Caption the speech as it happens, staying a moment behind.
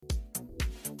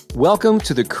Welcome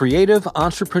to the Creative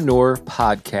Entrepreneur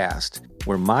Podcast,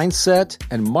 where mindset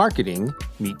and marketing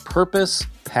meet purpose,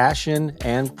 passion,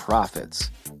 and profits.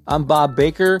 I'm Bob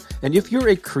Baker, and if you're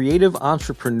a creative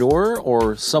entrepreneur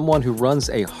or someone who runs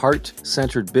a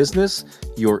heart-centered business,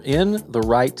 you're in the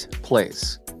right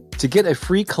place. To get a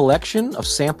free collection of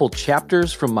sample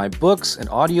chapters from my books and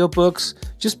audiobooks,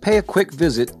 just pay a quick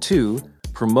visit to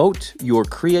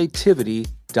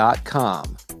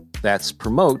promoteyourcreativity.com. That's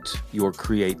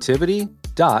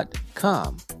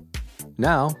promoteyourcreativity.com.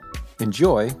 Now,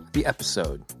 enjoy the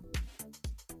episode.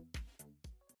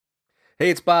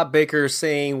 Hey, it's Bob Baker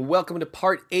saying welcome to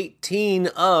part 18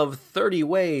 of 30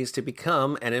 Ways to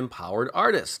Become an Empowered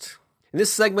Artist. In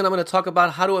this segment, I'm going to talk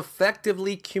about how to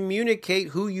effectively communicate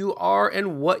who you are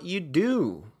and what you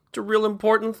do. It's a real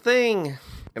important thing,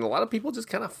 and a lot of people just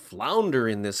kind of flounder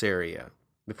in this area.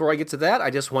 Before I get to that,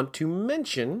 I just want to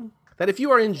mention that if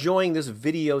you are enjoying this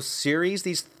video series,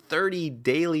 these 30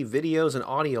 daily videos and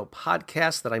audio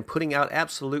podcasts that I'm putting out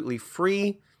absolutely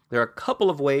free, there are a couple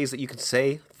of ways that you can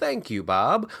say, thank you,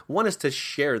 Bob. One is to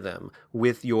share them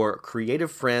with your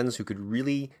creative friends who could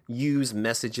really use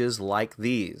messages like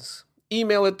these.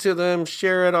 Email it to them,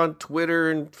 share it on Twitter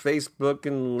and Facebook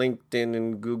and LinkedIn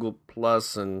and Google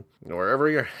Plus and wherever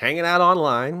you're hanging out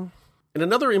online. And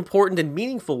another important and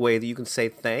meaningful way that you can say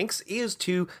thanks is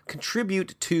to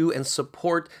contribute to and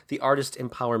support the Artist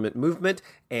Empowerment Movement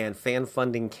and fan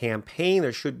funding campaign.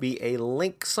 There should be a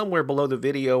link somewhere below the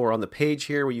video or on the page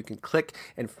here where you can click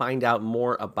and find out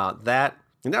more about that.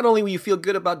 And not only will you feel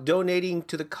good about donating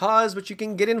to the cause, but you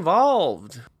can get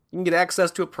involved. You can get access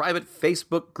to a private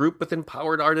Facebook group with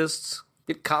empowered artists,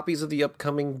 get copies of the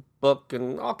upcoming book,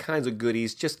 and all kinds of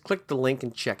goodies. Just click the link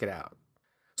and check it out.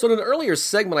 So in an earlier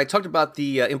segment, I talked about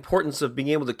the importance of being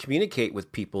able to communicate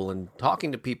with people and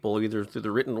talking to people either through the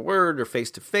written word or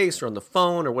face-to-face or on the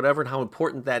phone or whatever, and how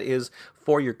important that is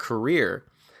for your career.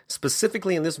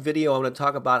 Specifically in this video, I'm going to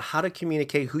talk about how to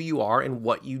communicate who you are and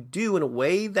what you do in a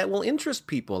way that will interest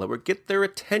people, that will get their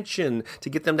attention,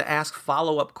 to get them to ask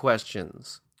follow-up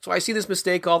questions. So I see this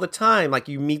mistake all the time, like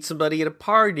you meet somebody at a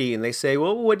party and they say,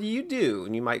 well, what do you do?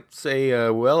 And you might say, I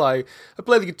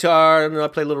play the guitar and I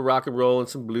play a little rock and roll and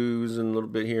some blues and a little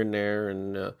bit here and there.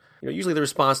 And usually the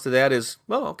response to that is,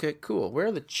 well, okay, cool. Where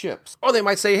are the chips? Or they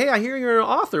might say, hey, I hear you're an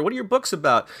author. What are your books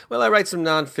about? Well, I write some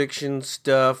nonfiction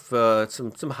stuff,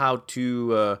 some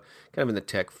how-to, kind of in the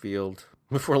tech field.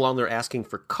 Before long, they're asking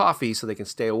for coffee so they can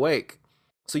stay awake.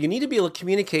 So you need to be able to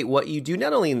communicate what you do,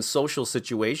 not only in social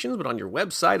situations, but on your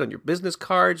website, on your business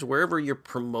cards, wherever you're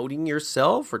promoting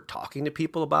yourself or talking to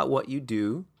people about what you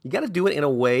do. You got to do it in a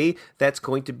way that's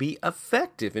going to be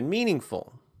effective and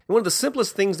meaningful. And one of the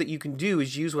simplest things that you can do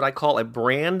is use what I call a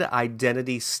brand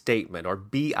identity statement, or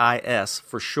BIS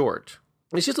for short.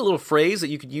 It's just a little phrase that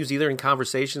you could use either in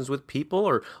conversations with people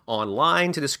or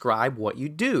online to describe what you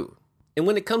do. And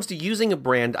when it comes to using a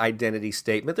brand identity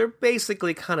statement, there are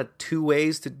basically kind of two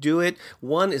ways to do it.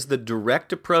 One is the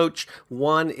direct approach.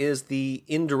 One is the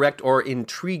indirect or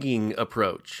intriguing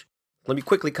approach. Let me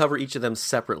quickly cover each of them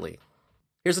separately.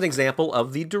 Here's an example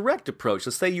of the direct approach.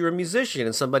 Let's say you're a musician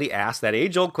and somebody asks that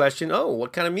age-old question, oh,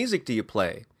 what kind of music do you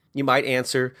play? You might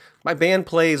answer, my band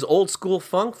plays old school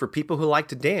funk for people who like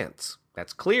to dance.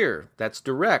 That's clear. That's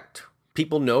direct.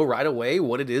 People know right away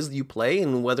what it is you play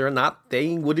and whether or not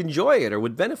they would enjoy it or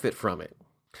would benefit from it.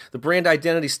 The brand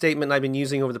identity statement I've been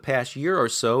using over the past year or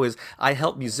so is I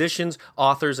help musicians,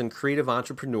 authors, and creative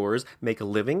entrepreneurs make a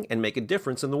living and make a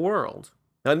difference in the world.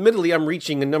 Now, admittedly, I'm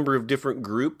reaching a number of different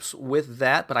groups with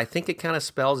that, but I think it kind of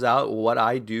spells out what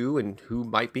I do and who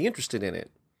might be interested in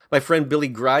it. My friend Billy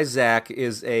Gryzak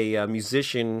is a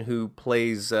musician who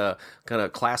plays kind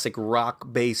of classic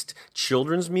rock-based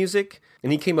children's music,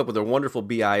 and he came up with a wonderful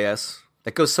BIS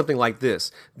that goes something like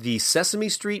this. The Sesame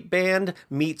Street Band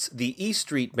meets the E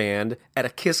Street Band at a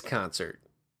Kiss concert. I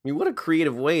mean, what a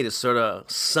creative way to sort of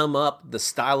sum up the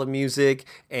style of music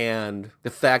and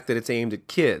the fact that it's aimed at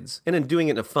kids, and in doing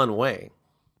it in a fun way.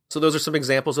 So those are some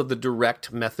examples of the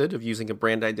direct method of using a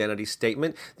brand identity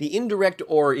statement. The indirect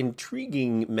or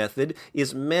intriguing method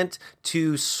is meant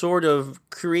to sort of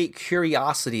create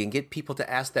curiosity and get people to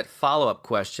ask that follow-up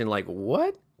question like,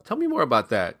 what? Tell me more about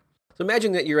that. So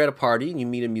imagine that you're at a party and you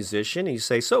meet a musician and you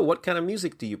say, so what kind of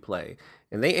music do you play?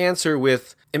 And they answer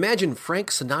with, imagine Frank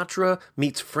Sinatra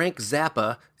meets Frank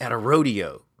Zappa at a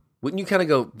rodeo. Wouldn't you kind of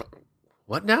go,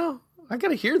 what now? I got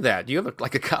to hear that. Do you have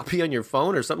a copy on your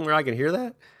phone or something where I can hear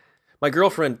that? My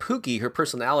girlfriend Pookie, her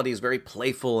personality is very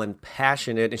playful and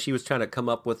passionate, and she was trying to come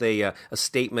up with a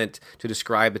statement to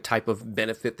describe the type of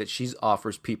benefit that she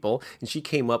offers people, and she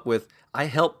came up with, I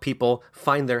help people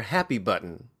find their happy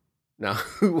button. Now,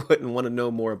 who wouldn't want to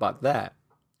know more about that?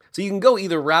 So you can go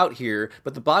either route here,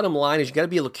 but the bottom line is you got to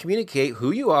be able to communicate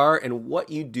who you are and what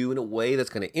you do in a way that's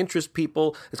going to interest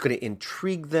people, that's going to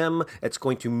intrigue them, that's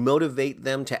going to motivate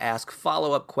them to ask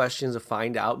follow-up questions to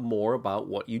find out more about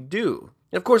what you do.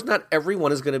 And of course, not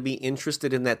everyone is going to be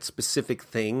interested in that specific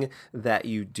thing that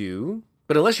you do,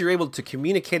 but unless you're able to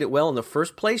communicate it well in the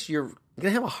first place, you're going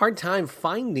to have a hard time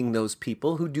finding those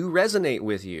people who do resonate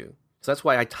with you. So that's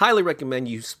why I highly recommend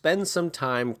you spend some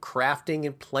time crafting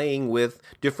and playing with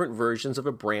different versions of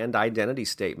a brand identity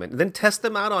statement. And then test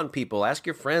them out on people. Ask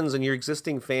your friends and your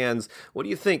existing fans, what do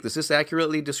you think? Does this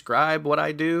accurately describe what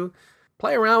I do?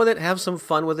 Play around with it, have some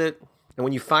fun with it. And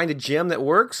when you find a gem that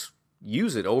works,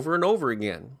 use it over and over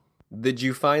again. Did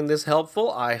you find this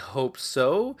helpful? I hope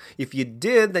so. If you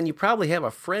did, then you probably have a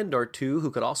friend or two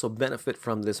who could also benefit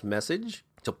from this message.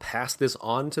 So pass this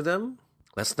on to them.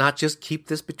 Let's not just keep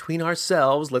this between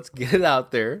ourselves. Let's get it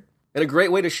out there. And a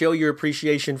great way to show your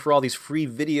appreciation for all these free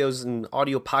videos and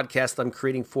audio podcasts I'm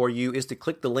creating for you is to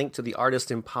click the link to the Artist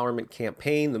Empowerment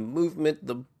Campaign, the movement,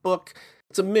 the book.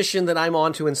 It's a mission that I'm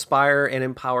on to inspire and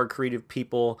empower creative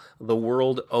people the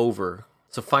world over.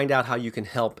 So find out how you can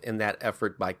help in that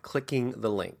effort by clicking the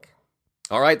link.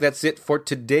 All right, that's it for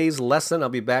today's lesson. I'll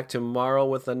be back tomorrow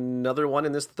with another one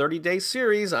in this 30-day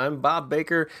series. I'm Bob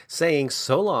Baker saying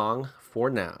so long for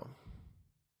now.